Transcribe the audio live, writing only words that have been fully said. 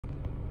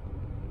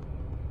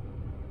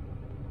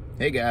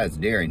Hey guys,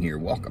 Darren here.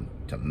 Welcome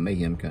to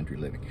Mayhem Country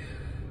Living.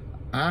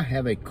 I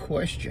have a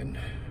question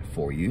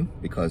for you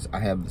because I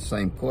have the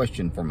same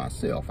question for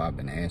myself. I've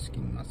been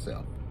asking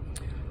myself.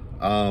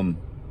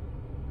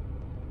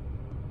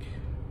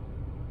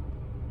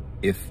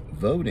 If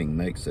voting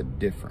makes a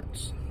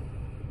difference,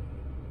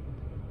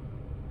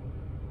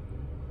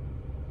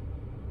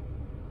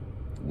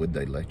 would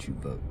they let you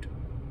vote?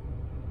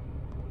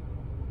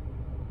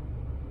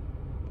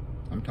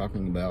 I'm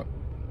talking about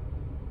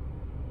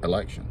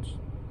elections,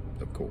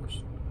 of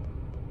course.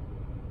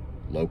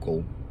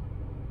 Local,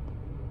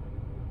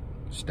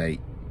 state,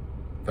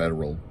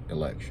 federal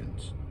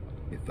elections.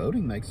 If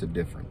voting makes a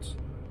difference,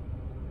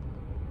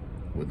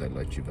 would they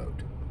let you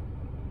vote?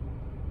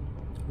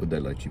 Would they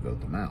let you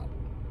vote them out?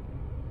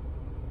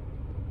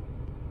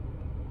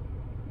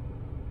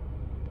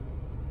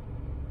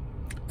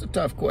 It's a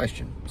tough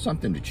question,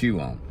 something to chew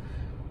on.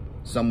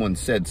 Someone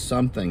said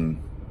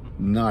something,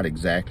 not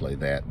exactly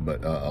that,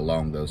 but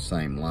along those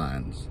same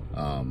lines.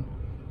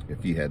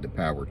 If you had the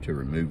power to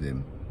remove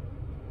them,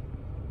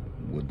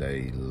 would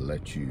they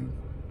let you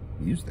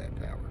use that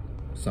power?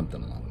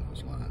 Something along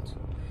those lines.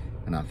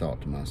 And I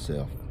thought to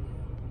myself,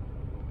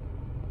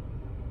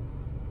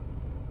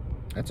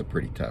 that's a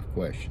pretty tough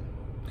question.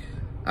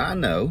 I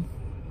know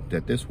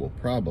that this will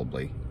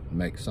probably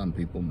make some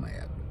people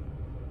mad.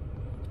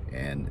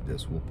 And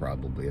this will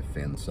probably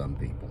offend some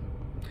people.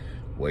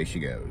 Way she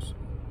goes.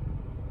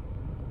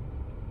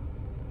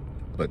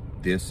 But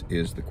this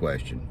is the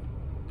question.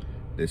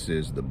 This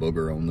is the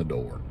booger on the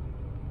door.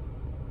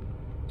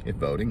 If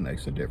voting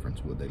makes a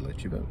difference, would they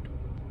let you vote?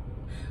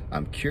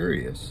 I'm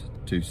curious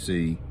to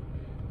see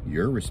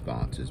your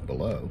responses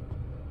below,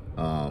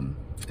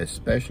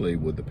 especially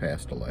with the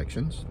past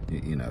elections,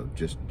 you know,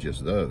 just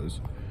those.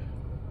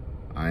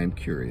 I am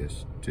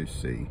curious to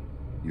see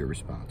your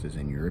responses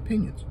and your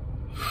opinions.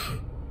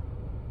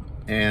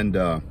 And,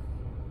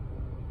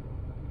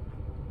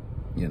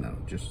 you know,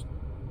 just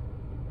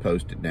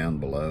post it down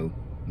below.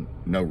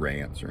 No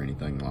rants or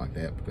anything like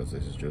that, because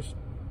this is just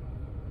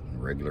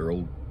regular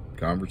old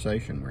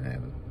conversation we're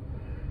having.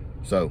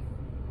 So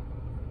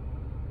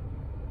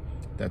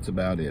that's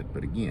about it.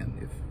 But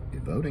again,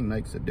 if voting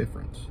makes a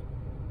difference,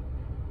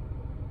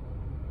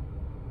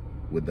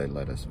 would they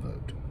let us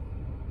vote?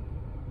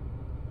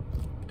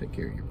 Take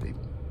care of your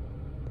people.